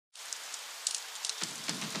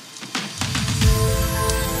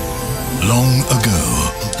Long ago,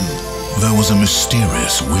 there was a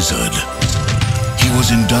mysterious wizard. He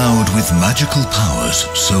was endowed with magical powers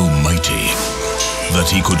so mighty that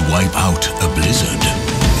he could wipe out a blizzard.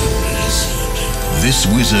 This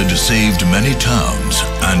wizard saved many towns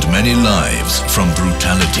and many lives from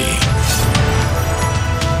brutality.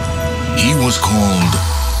 He was called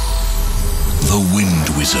the Wind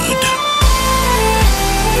Wizard.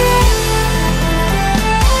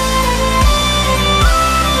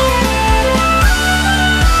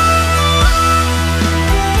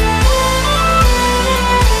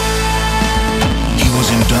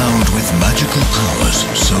 Endowed with magical powers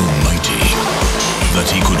so mighty that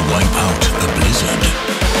he could wipe out a blizzard.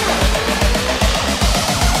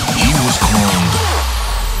 He was called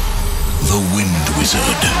the Wind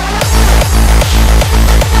Wizard.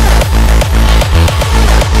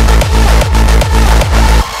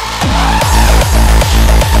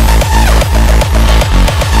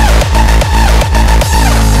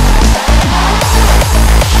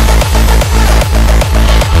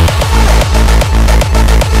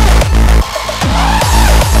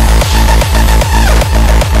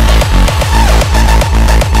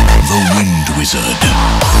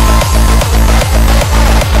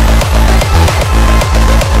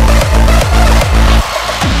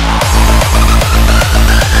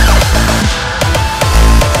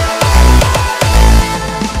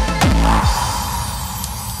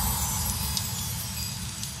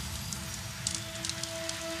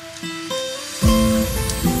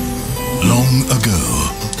 Long ago,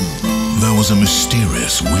 there was a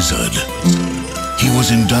mysterious wizard. He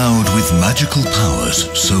was endowed with magical powers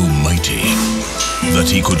so mighty that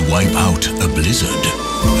he could wipe out a blizzard.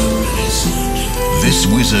 This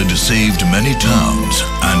wizard saved many towns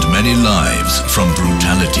and many lives from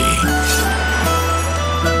brutality.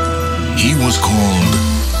 He was called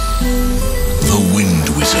the Wind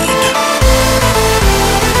Wizard.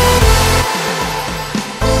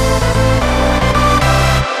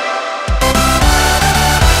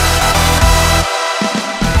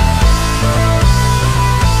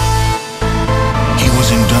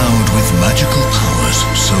 Endowed with magical powers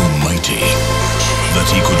so mighty that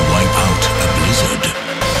he could wipe out a blizzard.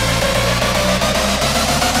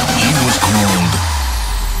 He was called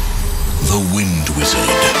the Wind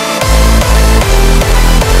Wizard.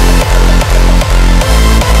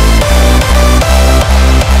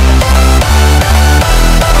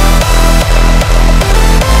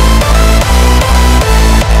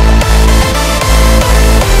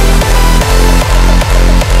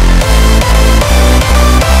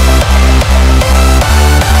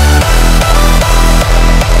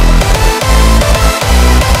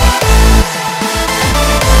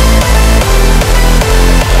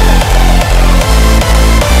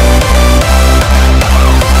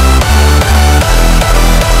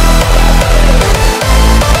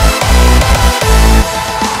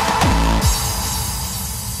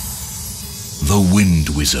 The Wind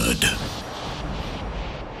Wizard.